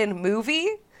Burton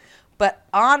movie, but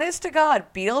honest to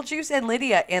God, Beetlejuice and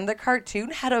Lydia in the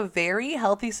cartoon had a very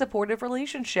healthy, supportive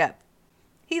relationship.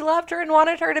 He loved her and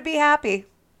wanted her to be happy.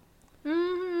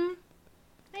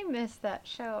 I miss that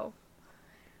show.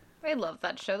 I love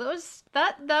that show.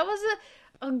 That was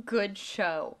a good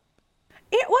show.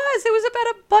 It was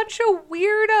about a bunch of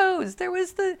weirdos. There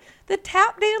was the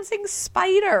tap dancing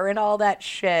spider and all that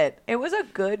shit. It was a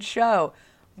good show.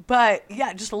 But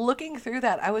yeah, just looking through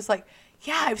that, I was like,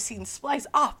 yeah, I've seen Splice.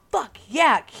 Oh, fuck,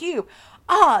 yeah, Cube.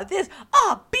 Ah, this.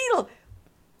 Ah, Beetle.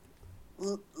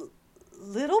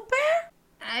 Little Bear?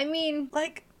 I mean,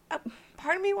 Like,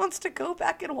 part of me wants to go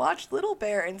back and watch Little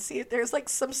Bear and see if there's like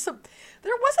there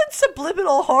wasn't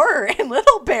subliminal horror in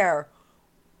Little Bear.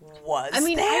 Was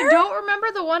there? I don't remember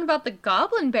the one about the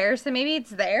goblin bear, so maybe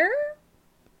it's there?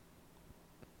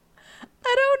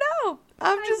 I don't know.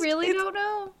 I really don't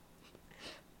know.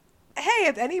 Hey,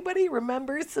 if anybody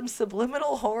remembers some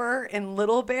subliminal horror in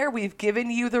Little Bear, we've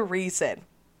given you the reason.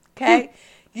 Okay?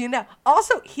 You know.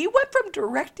 Also, he went from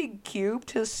directing Cube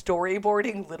to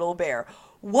storyboarding Little Bear.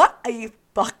 What a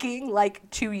fucking,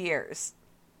 2 years.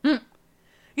 You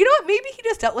know what? Maybe he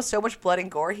just dealt with so much blood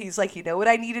and gore. He's like, you know what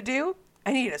I need to do?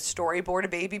 I need to storyboard a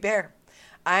baby bear.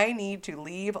 I need to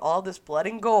leave all this blood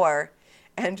and gore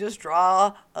and just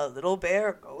draw a little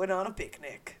bear going on a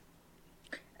picnic.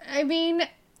 I mean,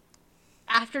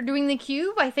 after doing the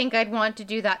Cube, I think I'd want to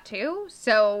do that too.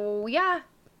 So, yeah.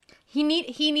 He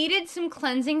needed some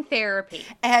cleansing therapy.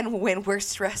 And when we're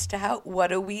stressed out, what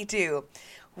do?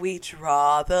 We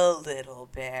draw the little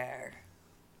bear.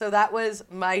 So that was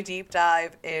my deep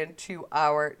dive into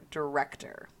our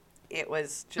director. It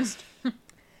was just,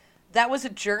 that was a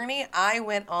journey I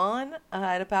went on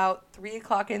at about 3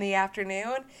 o'clock in the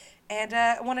afternoon, and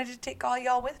I wanted to take all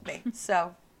y'all with me.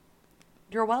 So,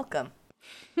 you're welcome.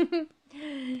 And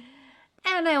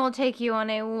I will take you on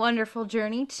a wonderful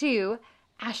journey to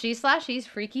Ashy Slashy's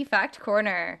Freaky Fact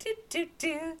Corner.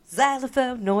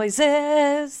 Xylophone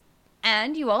noises.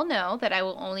 And you all know that I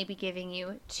will only be giving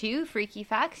you 2 freaky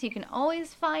facts. You can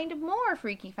always find more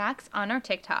freaky facts on our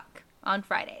TikTok on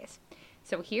Fridays.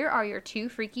 So here are your 2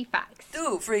 freaky facts.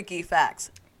 2 freaky facts.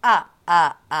 The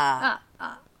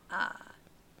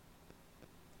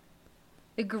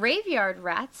Graveyard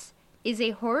Rats is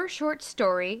a horror short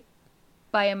story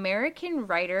by American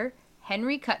writer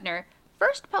Henry Kuttner,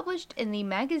 first published in the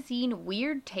magazine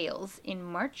Weird Tales in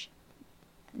March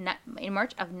of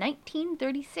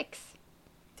 1936.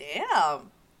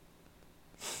 Damn.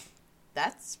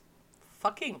 That's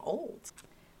fucking old.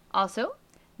 Also,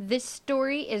 this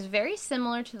story is very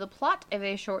similar to the plot of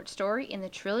a short story in the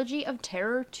Trilogy of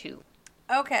Terror 2.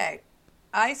 Okay.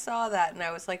 I saw that and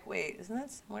I was like, wait, isn't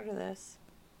that similar to this?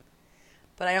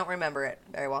 But I don't remember it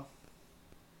very well.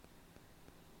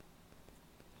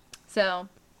 So,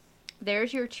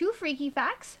 there's your 2 freaky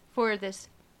facts for this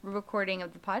recording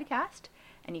of the podcast.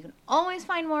 And you can always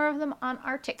find more of them on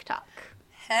our TikTok.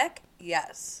 Heck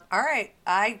yes. All right,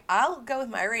 I'll go with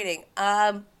my rating.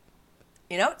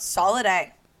 Solid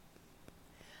A.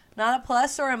 Not a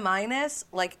plus or a minus.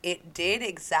 Like, it did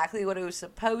exactly what it was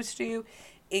supposed to.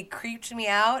 It creeped me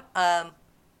out.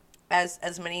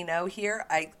 As many know here,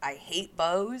 I hate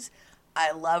bows.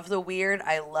 I love the weird.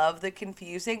 I love the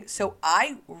confusing. So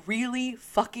I really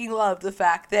fucking love the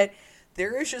fact that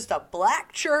there is just a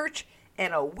black church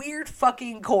and a weird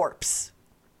fucking corpse.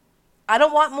 I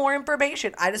don't want more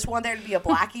information. I just want there to be a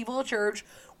black evil church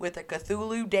with a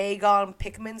Cthulhu, Dagon,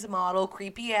 Pikmin's model,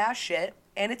 creepy ass shit,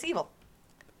 and it's evil.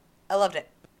 I loved it.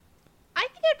 I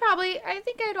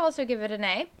think I'd also give it an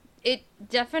A. It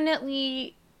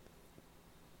definitely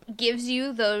gives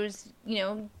you those,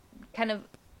 kind of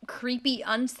creepy,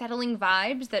 unsettling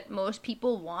vibes that most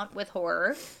people want with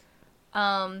horror.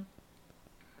 And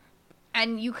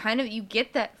you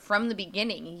get that from the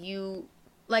beginning.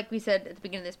 Like we said at the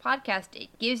beginning of this podcast, it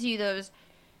gives you those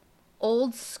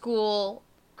old school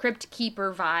Crypt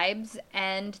Keeper vibes,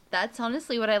 and that's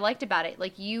honestly what I liked about it.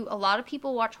 Like, a lot of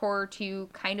people watch horror to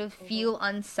kind of feel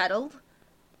unsettled,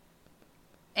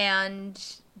 and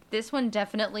this one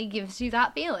definitely gives you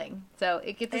that feeling. So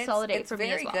it gets a solid 8 for me as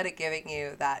well. It's very good at giving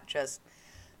you that just,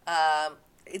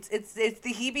 it's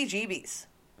the heebie-jeebies.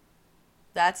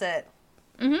 That's it.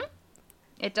 Mm-hmm.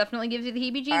 It definitely gives you the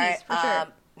heebie-jeebies, right, for sure.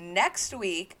 Next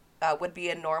week would be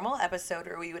a normal episode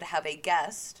where we would have a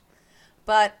guest.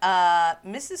 But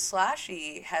Mrs.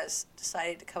 Slashy has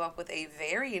decided to come up with a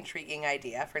very intriguing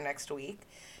idea for next week.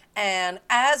 And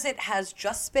as it has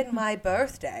just been my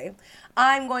birthday,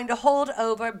 I'm going to hold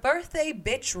over birthday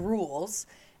bitch rules.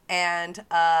 And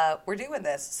we're doing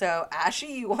this. So, Ashy,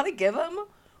 you want to give them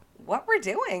what we're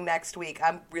doing next week?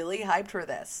 I'm really hyped for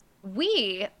this.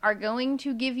 We are going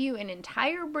to give you an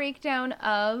entire breakdown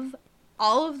of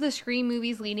all of the Scream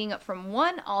movies leading up from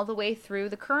 1 all the way through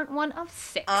the current one of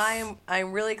 6.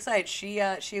 I'm really excited.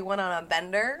 She went on a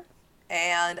bender,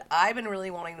 and I've been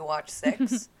really wanting to watch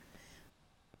 6.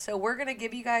 So we're going to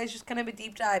give you guys just kind of a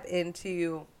deep dive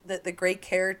into the great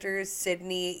characters,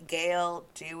 Sydney, Gail,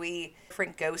 Dewey,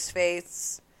 different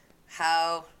Ghostface,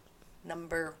 how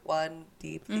number 1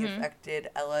 deeply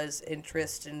affected Ella's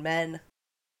interest in men.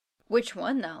 Which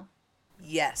one, though?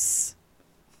 Yes.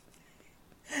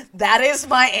 That is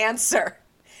my answer.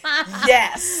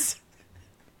 Yes.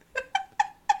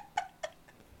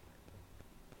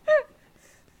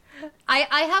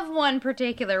 I have one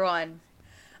particular one.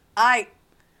 I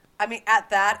mean, at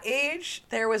that age,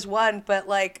 there was one, but,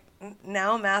 like,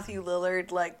 now Matthew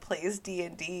Lillard, like, plays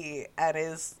D&D and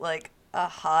is, like, a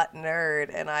hot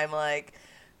nerd, and I'm like,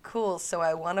 cool, so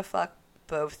I want to fuck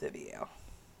both of you.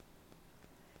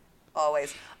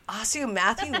 Always. Also,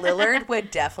 Matthew Lillard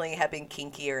would definitely have been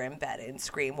kinkier in bed in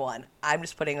Scream 1. I'm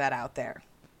just putting that out there.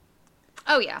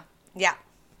 Oh, yeah. Yeah.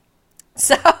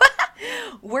 So,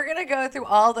 we're going to go through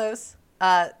all those.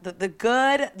 The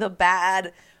good, the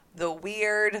bad, the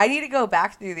weird. I need to go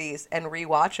back through these and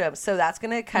rewatch them. So that's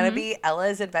going to kind of be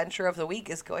Ella's adventure of the week,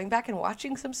 is going back and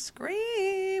watching some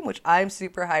Scream, which I'm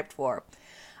super hyped for.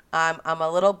 I'm a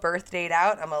little birthdayed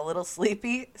out. I'm a little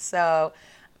sleepy. So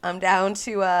I'm down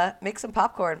to make some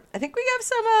popcorn. I think we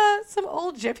have some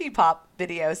old Jiffy Pop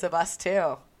videos of us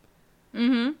too.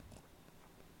 Mm-hmm.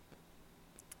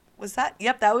 Was that?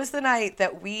 Yep, that was the night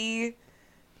that we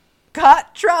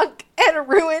got drunk and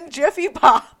ruined Jiffy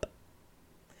Pop.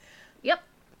 Yep.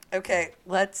 Okay,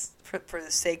 let's, for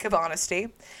the sake of honesty,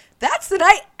 that's the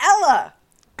night Ella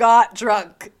got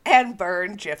drunk and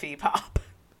burned Jiffy Pop.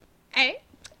 Hey,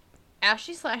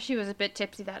 Ashley Slashy was a bit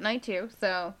tipsy that night too,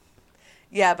 so.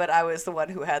 Yeah, but I was the one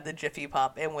who had the Jiffy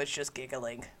Pop and was just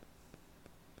giggling.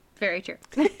 Very true.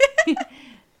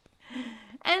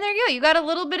 And there you go. You got a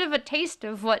little bit of a taste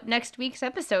of what next week's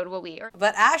episode will be.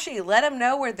 But Ashley, let them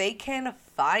know where they can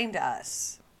find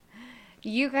us.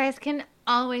 You guys can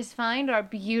always find our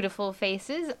beautiful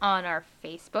faces on our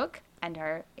Facebook and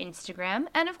our Instagram.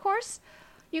 And of course,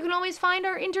 you can always find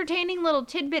our entertaining little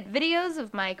tidbit videos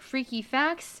of my freaky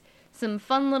facts, some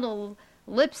fun little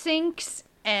lip syncs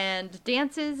and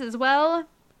dances as well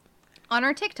on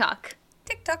our TikTok.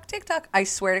 TikTok, TikTok. I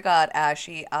swear to God,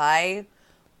 Ashley, I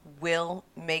will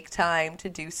make time to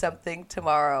do something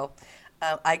tomorrow.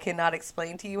 I cannot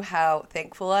explain to you how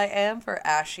thankful I am for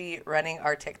Ashley running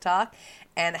our TikTok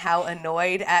and how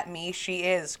annoyed at me she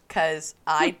is, because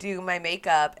I do my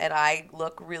makeup and I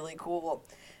look really cool.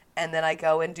 And then I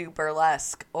go and do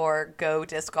burlesque or go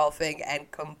disc golfing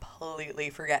and completely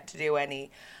forget to do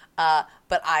any.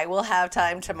 But I will have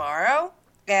time tomorrow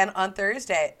and on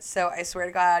Thursday. So I swear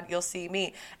to God, you'll see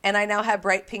me. And I now have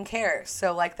bright pink hair.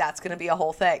 So, like, that's going to be a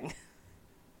whole thing.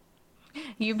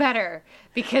 You better,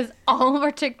 because all of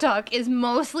our TikTok is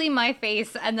mostly my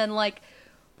face and then, like,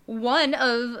 one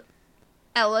of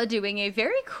Ella doing a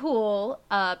very cool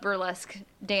burlesque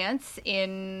dance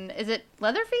in, is it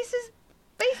Leatherface's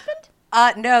basement?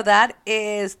 No, that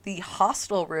is the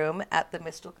hostel room at the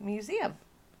Mystical Museum.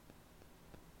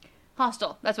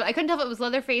 Hostel. That's what I couldn't tell if it was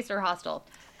Leatherface or Hostel.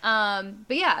 But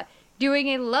yeah, doing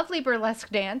a lovely burlesque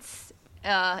dance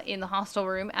in the hostel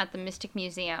room at the Mystic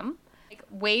Museum. Like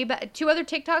way back, 2 other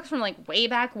TikToks from like way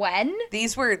back when.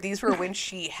 These were when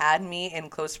she had me in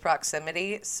close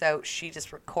proximity, so she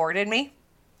just recorded me.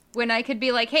 When I could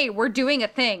be like, hey, we're doing a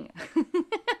thing.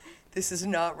 This is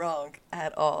not wrong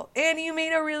at all. And you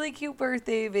made a really cute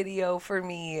birthday video for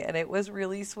me, and it was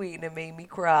really sweet, and it made me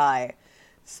cry.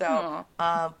 So,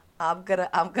 I'm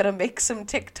gonna make some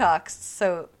TikToks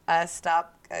so I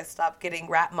stop getting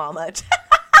rat mama.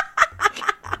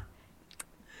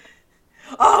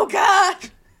 Oh God!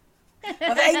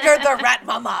 I've angered the rat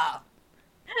mama.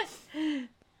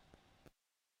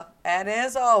 And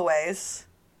as always,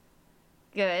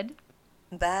 Good.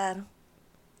 bad.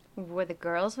 We're the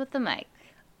girls with the mic.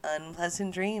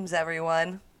 Unpleasant dreams,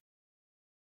 everyone.